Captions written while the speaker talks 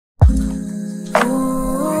Hey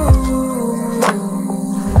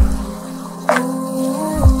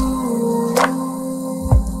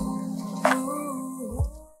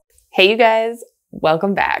you guys,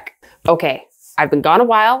 welcome back. Okay, I've been gone a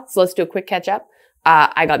while, so let's do a quick catch up.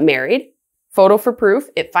 I got married, photo for proof,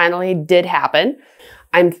 it finally did happen.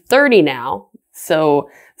 I'm 30 now, so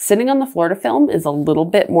sitting on the floor to film is a little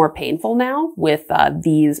bit more painful now with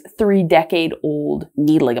these 3-decade-old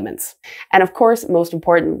knee ligaments. And of course, most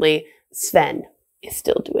importantly, Sven is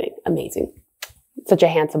still doing amazing. Such a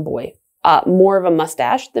handsome boy. More of a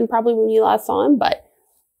mustache than probably when you last saw him, but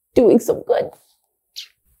doing so good.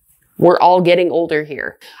 We're all getting older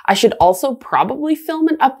here. I should also probably film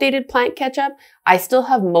an updated plant catch-up. I still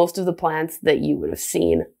have most of the plants that you would have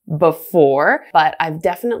seen before, but I've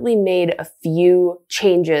definitely made a few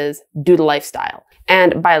changes due to lifestyle.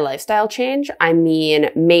 And by lifestyle change, I mean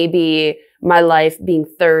maybe my life being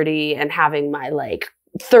 30 and having my like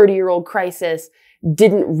 30-year-old crisis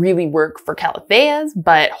didn't really work for Calatheas,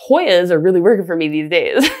 but Hoyas are really working for me these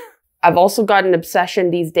days. I've also got an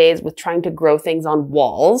obsession these days with trying to grow things on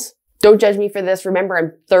walls. Don't judge me for this. Remember,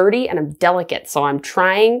 I'm 30 and I'm delicate, so I'm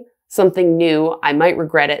trying something new. I might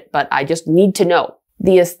regret it, but I just need to know.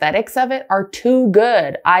 The aesthetics of it are too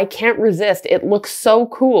good. I can't resist. It looks so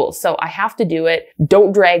cool, so I have to do it.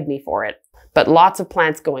 Don't drag me for it. But lots of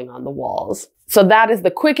plants going on the walls. So that is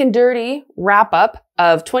the quick and dirty wrap up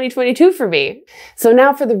of 2022 for me. So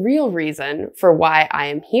now for the real reason for why I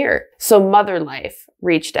am here. So Mother Life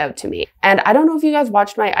reached out to me. And I don't know if you guys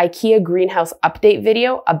watched my IKEA greenhouse update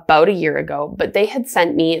video about a year ago, but they had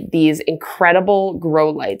sent me these incredible grow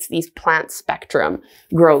lights, these PlantSpectrum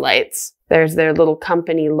grow lights. There's their little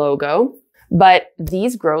company logo. But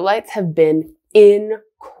these grow lights have been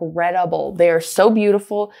incredible. They are so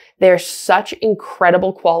beautiful. They're such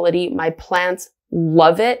incredible quality. My plants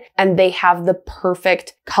love it, and they have the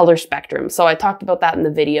perfect color spectrum. So I talked about that in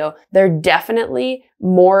the video. They're definitely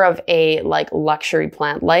more of a like luxury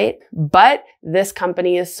plant light, but this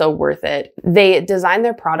company is so worth it. They design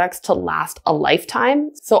their products to last a lifetime.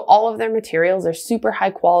 So all of their materials are super high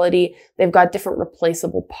quality. They've got different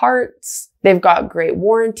replaceable parts. They've got great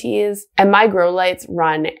warranties, and my grow lights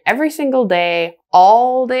run every single day,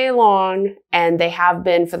 all day long, and they have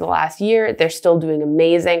been for the last year. They're still doing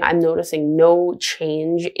amazing. I'm noticing no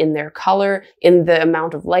change in their color, in the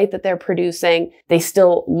amount of light that they're producing. They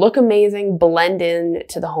still look amazing, blend in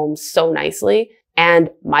to the home so nicely, and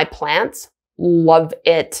my plants love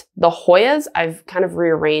it. The Hoyas, I've kind of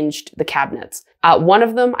rearranged the cabinets. One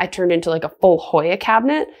of them I turned into like a full Hoya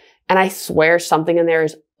cabinet, and I swear something in there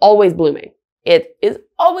is always blooming. It is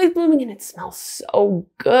always blooming and it smells so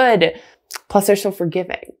good. Plus they're so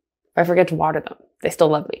forgiving. If I forget to water them, they still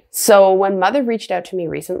love me. So when Mother reached out to me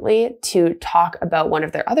recently to talk about one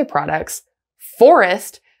of their other products,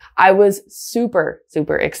 Forest, I was super,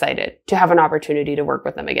 super excited to have an opportunity to work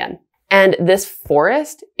with them again. And this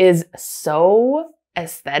Forest is so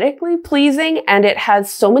aesthetically pleasing and it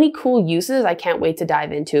has so many cool uses. I can't wait to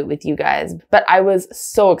dive into it with you guys. But I was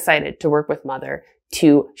so excited to work with Mother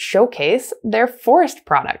to showcase their Forest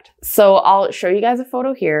product. So I'll show you guys a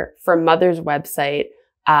photo here from Mother's website,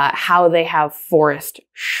 how they have Forest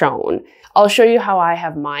shown. I'll show you how I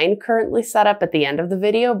have mine currently set up at the end of the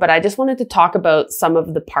video, but I just wanted to talk about some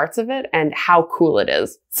of the parts of it and how cool it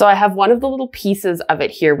is. So I have one of the little pieces of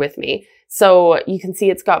it here with me. So you can see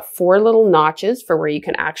it's got 4 little notches for where you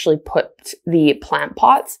can actually put the plant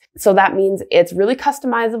pots. So that means it's really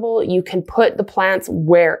customizable. You can put the plants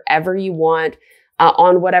wherever you want.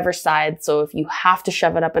 On whatever side. So if you have to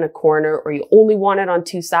shove it up in a corner or you only want it on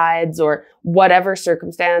 2 sides or whatever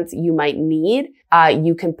circumstance you might need,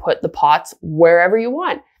 you can put the pots wherever you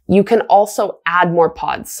want. You can also add more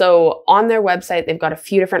pods. So on their website, they've got a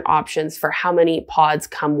few different options for how many pods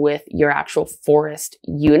come with your actual Forest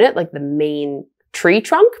unit, like the main tree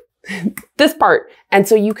trunk, this part. And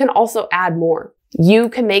so you can also add more. You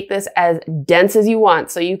can make this as dense as you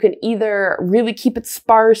want. So you can either really keep it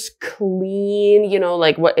sparse, clean, you know,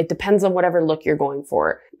 like it depends on whatever look you're going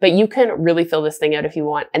for. But you can really fill this thing out if you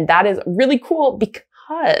want. And that is really cool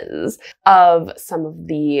because of some of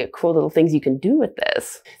the cool little things you can do with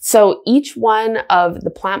this. So each one of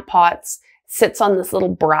the plant pots sits on this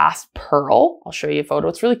little brass pearl. I'll show you a photo.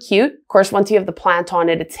 It's really cute. Of course, once you have the plant on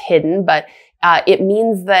it, it's hidden, but it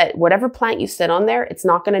means that whatever plant you sit on there, it's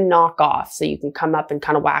not going to knock off. So you can come up and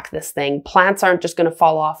kind of whack this thing. Plants aren't just going to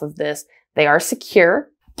fall off of this. They are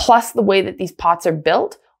secure. Plus the way that these pots are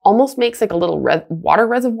built almost makes like a little water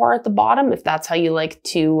reservoir at the bottom, if that's how you like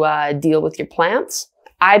to deal with your plants.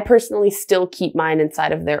 I personally still keep mine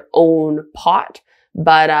inside of their own pot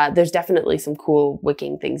but there's definitely some cool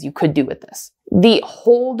wicking things you could do with this. The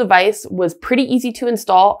whole device was pretty easy to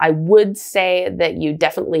install. I would say that you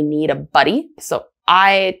definitely need a buddy. So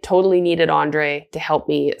I totally needed Andre to help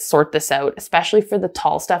me sort this out, especially for the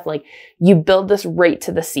tall stuff. Like, you build this right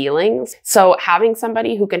to the ceilings. So having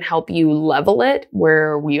somebody who can help you level it,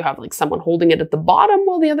 where you have like someone holding it at the bottom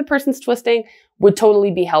while the other person's twisting, would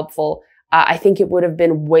totally be helpful. I think it would have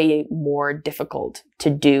been way more difficult to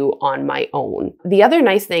do on my own. The other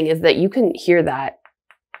nice thing is that you can hear that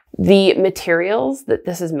the materials that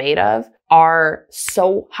this is made of are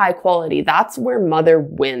so high quality. That's where Mother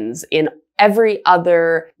wins in every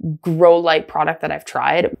other grow light product that I've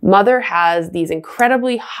tried. Mother has these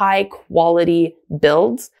incredibly high quality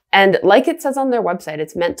builds. And like it says on their website,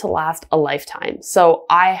 it's meant to last a lifetime. So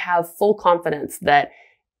I have full confidence that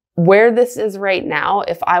where this is right now,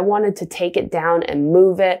 if I wanted to take it down and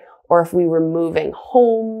move it, or if we were moving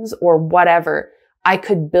homes or whatever, I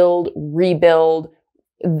could rebuild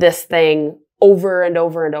this thing over and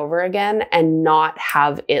over and over again and not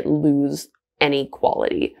have it lose any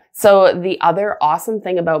quality. So the other awesome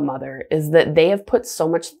thing about Mother is that they have put so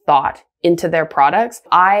much thought into their products.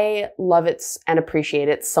 I love it and appreciate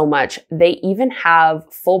it so much. They even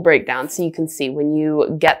have full breakdowns, so you can see when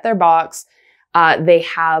you get their box, they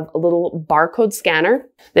have a little barcode scanner.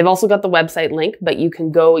 They've also got the website link, but you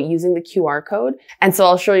can go using the QR code. And so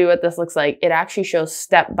I'll show you what this looks like. It actually shows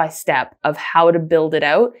step by step of how to build it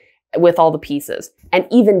out with all the pieces. And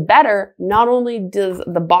even better, not only does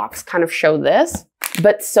the box kind of show this,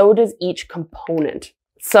 but so does each component.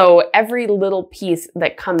 So every little piece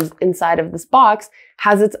that comes inside of this box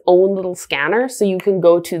has its own little scanner, so you can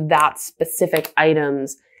go to that specific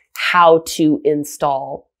items, how to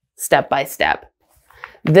install step by step.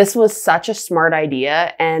 This was such a smart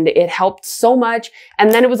idea and it helped so much.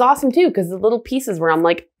 And then it was awesome too, because the little pieces where I'm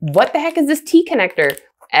like, what the heck is this T connector?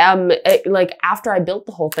 Like after I built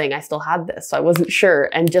the whole thing, I still had this, so I wasn't sure.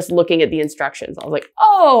 And just looking at the instructions, I was like,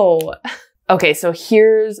 oh. Okay, so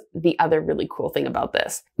here's the other really cool thing about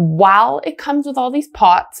this. While it comes with all these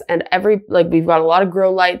pots and we've got a lot of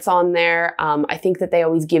grow lights on there. I think that they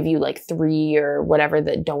always give you like 3 or whatever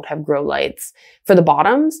that don't have grow lights for the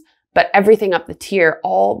bottoms, but everything up the tier,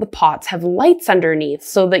 all the pots have lights underneath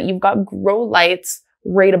so that you've got grow lights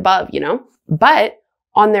right above, you know? But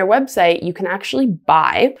on their website, you can actually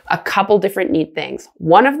buy a couple different neat things.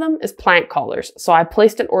 One of them is plant collars. So I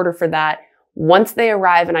placed an order for that. Once they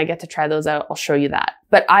arrive and I get to try those out, I'll show you that.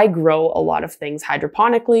 But I grow a lot of things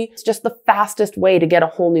hydroponically. It's just the fastest way to get a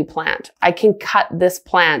whole new plant. I can cut this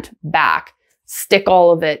plant back, stick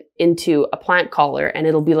all of it into a plant collar, and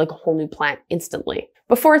it'll be like a whole new plant instantly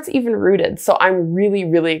before it's even rooted. So I'm really,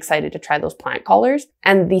 really excited to try those plant collars.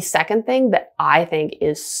 And the second thing that I think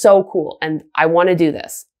is so cool, and I want to do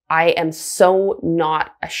this, I am so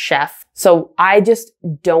not a chef, so I just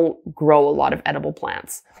don't grow a lot of edible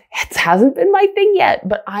plants. It hasn't been my thing yet,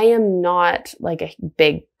 but I am not like a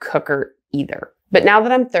big cooker either. But now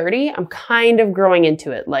that I'm 30, I'm kind of growing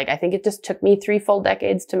into it. Like, I think it just took me 3 full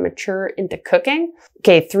decades to mature into cooking.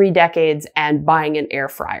 Okay, 3 decades and buying an air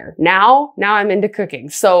fryer. Now I'm into cooking.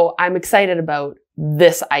 So I'm excited about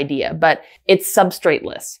this idea, but it's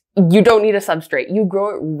substrateless. You don't need a substrate. You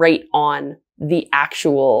grow it right on the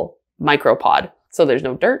actual micropod. So there's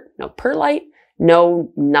no dirt, no perlite,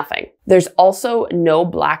 no nothing. There's also no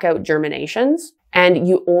blackout germinations, and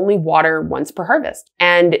you only water once per harvest.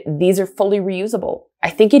 And these are fully reusable. I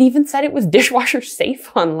think it even said it was dishwasher safe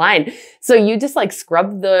online. So you just like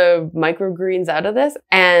scrub the microgreens out of this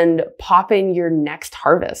and pop in your next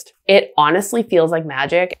harvest. It honestly feels like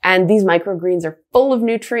magic. And these microgreens are full of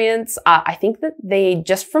nutrients. I think that they,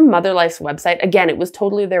 just from Mother Life's website, again, it was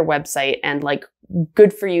totally their website, and like,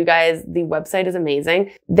 good for you guys. The website is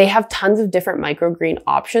amazing. They have tons of different microgreen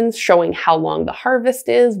options showing how long the harvest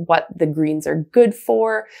is, what the greens are good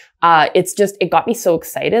for. It got me so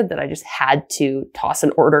excited that I just had to toss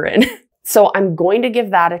an order in. So I'm going to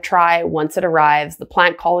give that a try once it arrives. The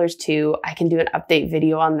plant collars too. I can do an update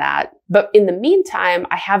video on that. But in the meantime,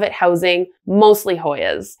 I have it housing mostly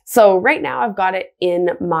Hoyas. So right now I've got it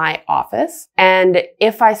in my office. And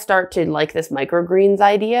if I start to like this microgreens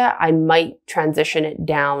idea, I might transition it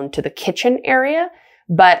down to the kitchen area.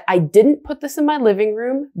 But I didn't put this in my living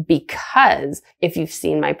room because if you've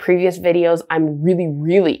seen my previous videos, I'm really,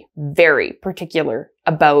 really very particular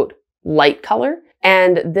about light color.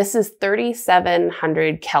 And this is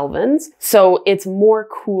 3,700 kelvins. So it's more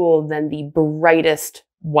cool than the brightest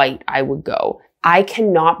white I would go. I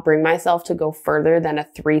cannot bring myself to go further than a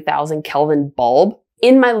 3,000 Kelvin bulb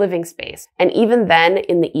in my living space. And even then,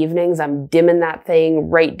 in the evenings, I'm dimming that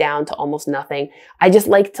thing right down to almost nothing. I just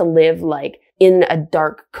like to live like in a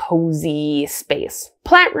dark, cozy space.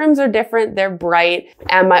 Plant rooms are different, they're bright,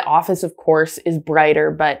 and my office, of course, is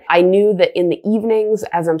brighter, but I knew that in the evenings,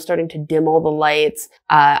 as I'm starting to dim all the lights,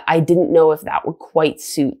 I didn't know if that would quite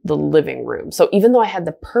suit the living room. So even though I had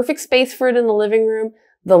the perfect space for it in the living room,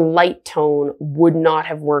 the light tone would not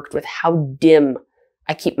have worked with how dim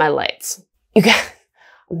I keep my lights. You guys,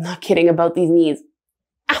 I'm not kidding about these knees.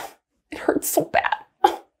 Ow, it hurts so bad.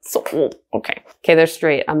 Oh, so old. Okay, they're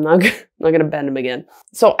straight. I'm not gonna bend them again.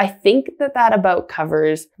 So I think that about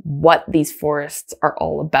covers what these forests are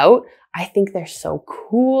all about. I think they're so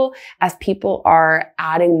cool as people are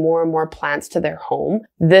adding more and more plants to their home.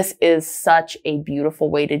 This is such a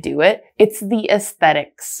beautiful way to do it. It's the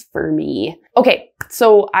aesthetics for me. Okay,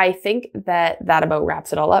 so I think that about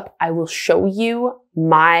wraps it all up. I will show you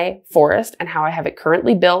my forest and how I have it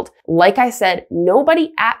currently built. Like I said,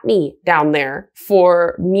 nobody at me down there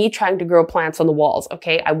for me trying to grow plants on the walls,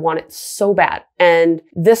 okay? I want it so bad. And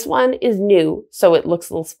this one is new, so it looks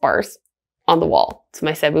a little sparse on the wall. It's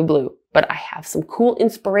my Cebu Blue. But I have some cool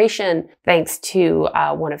inspiration thanks to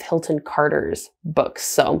one of Hilton Carter's books.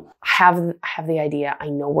 So I have the idea. I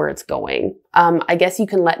know where it's going. I guess you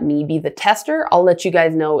can let me be the tester. I'll let you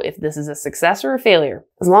guys know if this is a success or a failure.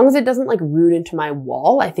 As long as it doesn't like root into my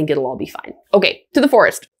wall, I think it'll all be fine. Okay, to the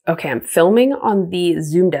forest. Okay, I'm filming on the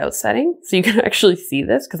zoomed out setting so you can actually see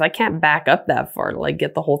this because I can't back up that far to like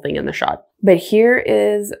get the whole thing in the shot. But here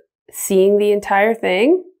is seeing the entire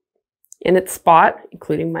thing in its spot,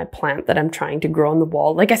 including my plant that I'm trying to grow on the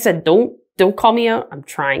wall. Like I said, don't call me out. I'm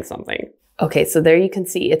trying something. Okay, so there you can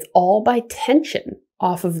see it's all by tension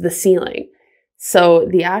off of the ceiling. So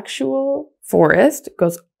the actual forest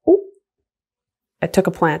goes, oh, I took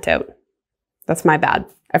a plant out. That's my bad.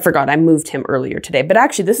 I forgot I moved him earlier today. But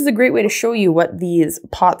actually, this is a great way to show you what these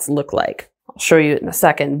pots look like. I'll show you in a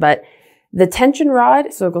second, but the tension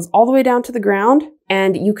rod, so it goes all the way down to the ground,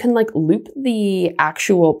 and you can like loop the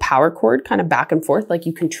actual power cord kind of back and forth, like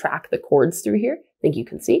you can track the cords through here. I think you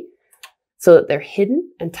can see. So that they're hidden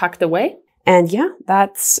and tucked away. And yeah,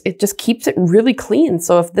 it just keeps it really clean.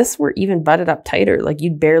 So if this were even butted up tighter, like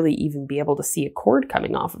you'd barely even be able to see a cord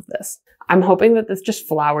coming off of this. I'm hoping that this just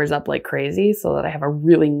flowers up like crazy so that I have a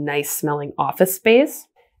really nice smelling office space.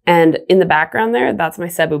 And in the background there, that's my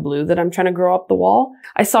Cebu Blue that I'm trying to grow up the wall.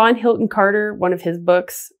 I saw in Hilton Carter, one of his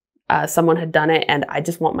books, someone had done it, and I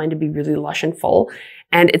just want mine to be really lush and full.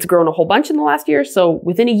 And it's grown a whole bunch in the last year, so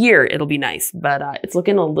within a year, it'll be nice. But it's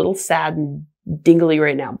looking a little sad and dingly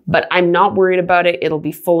right now. But I'm not worried about it. It'll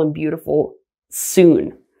be full and beautiful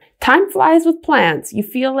soon. Time flies with plants. You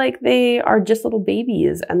feel like they are just little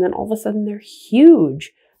babies, and then all of a sudden they're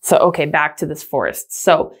huge. So, okay, back to this forest.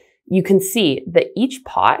 So you can see that each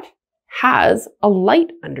pot has a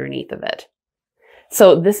light underneath of it.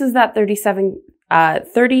 So this is that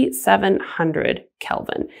 3700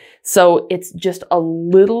 Kelvin. So it's just a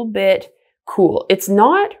little bit cool. It's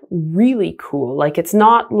not really cool. Like it's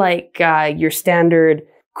not like your standard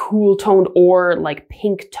cool toned or like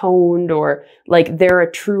pink toned or like they're a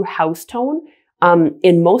true house tone.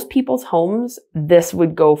 In most people's homes, this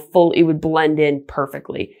would go full, it would blend in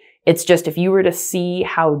perfectly. It's just if you were to see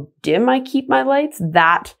how dim I keep my lights,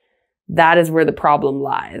 that is where the problem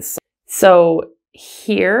lies. So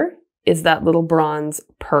here is that little bronze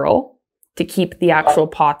pearl to keep the actual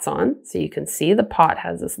pots on. So you can see the pot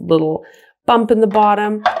has this little bump in the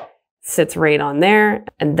bottom, sits right on there,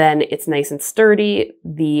 and then it's nice and sturdy.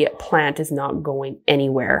 The plant is not going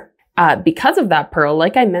anywhere. Because of that pearl,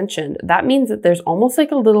 like I mentioned, that means that there's almost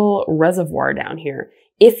like a little reservoir down here.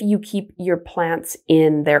 If you keep your plants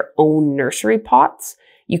in their own nursery pots,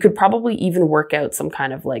 you could probably even work out some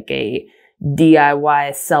kind of like a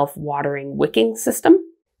DIY self-watering wicking system.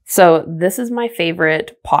 So this is my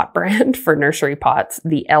favorite pot brand for nursery pots,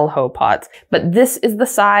 the Elho pots. But this is the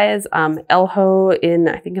size, Elho in,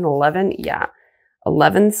 I think an 11, yeah,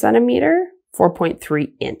 11 centimeter,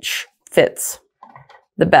 4.3 inch fits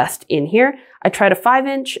the best in here. I tried a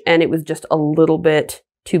 5-inch and it was just a little bit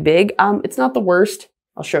too big. It's not the worst.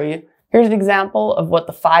 I'll show you. Here's an example of what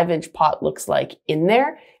the 5-inch pot looks like in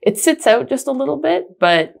there. It sits out just a little bit,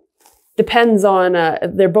 but depends on,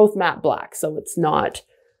 they're both matte black, so it's not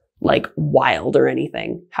like wild or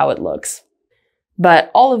anything how it looks.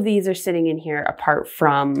 But all of these are sitting in here apart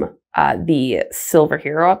from the Silver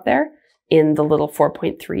Hero up there in the little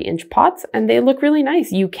 4.3-inch pots, and they look really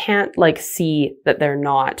nice. You can't like see that they're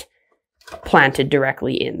not planted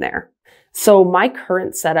directly in there. So my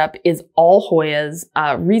current setup is all Hoyas.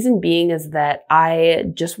 Reason being is that I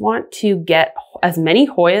just want to get as many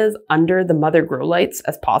Hoyas under the mother grow lights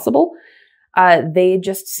as possible. They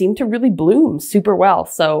just seem to really bloom super well.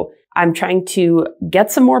 So I'm trying to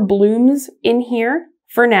get some more blooms in here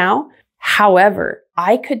for now. However,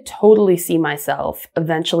 I could totally see myself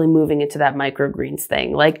eventually moving into that microgreens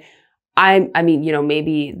thing. Like, I mean, you know,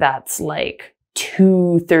 maybe that's like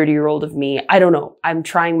too 30-year-old of me. I don't know. I'm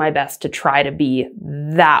trying my best to try to be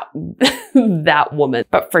that, that woman.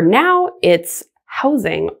 But for now, it's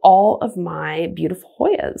housing all of my beautiful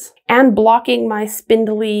Hoyas and blocking my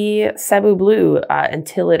spindly Cebu blue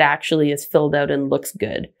until it actually is filled out and looks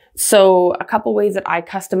good. So a couple ways that I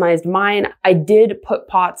customized mine, I did put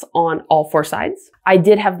pots on all four sides. I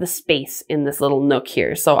did have the space in this little nook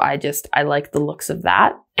here. So I like the looks of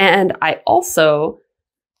that. And I also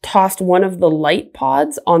tossed one of the light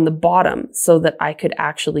pods on the bottom so that I could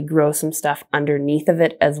actually grow some stuff underneath of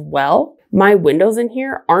it as well. My windows in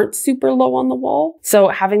here aren't super low on the wall, so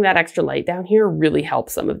having that extra light down here really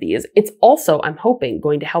helps some of these. It's also, I'm hoping,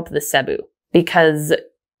 going to help the Cebu because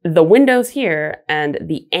the windows here and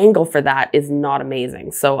the angle for that is not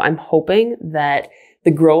amazing. So I'm hoping that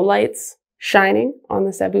the grow lights shining on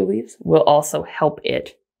the Cebu leaves will also help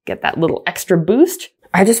it get that little extra boost.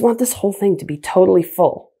 I just want this whole thing to be totally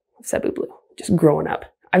full of Cebu blue, just growing up.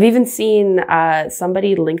 I've even seen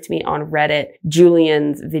somebody linked me on Reddit,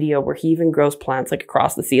 Julian's video where he even grows plants like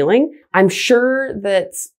across the ceiling. I'm sure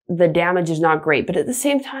that the damage is not great, but at the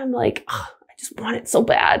same time, like, I just want it so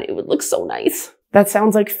bad. It would look so nice. That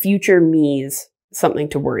sounds like future me's something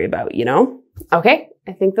to worry about, you know? Okay,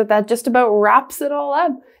 I think that just about wraps it all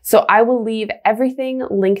up. So I will leave everything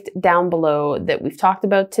linked down below that we've talked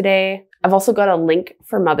about today. I've also got a link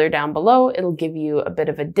for Mother down below. It'll give you a bit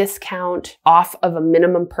of a discount off of a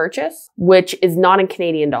minimum purchase, which is not in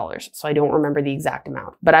Canadian dollars, so I don't remember the exact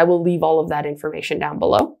amount, but I will leave all of that information down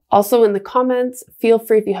below. Also in the comments, feel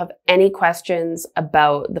free if you have any questions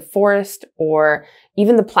about the forest or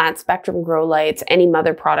even the PlantSpectrum grow lights, any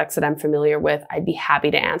Mother products that I'm familiar with, I'd be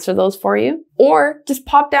happy to answer those for you. Or just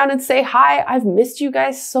pop down and say hi. I've missed you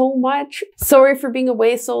guys so much. Sorry for being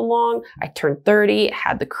away so long. I turned 30,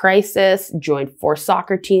 had the crisis, joined 4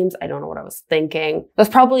 soccer teams. I don't know what I was thinking. That's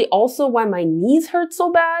probably also why my knees hurt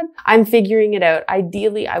so bad. I'm figuring it out.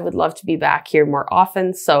 Ideally, I would love to be back here more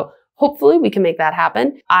often. So hopefully we can make that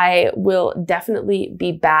happen. I will definitely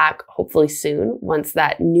be back hopefully soon once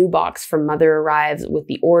that new box from Mother arrives with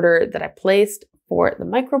the order that I placed for the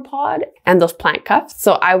micropod and those plant cuffs.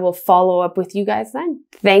 So I will follow up with you guys then.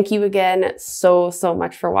 Thank you again so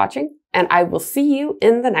much for watching, and I will see you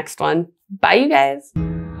in the next one. Bye, you guys.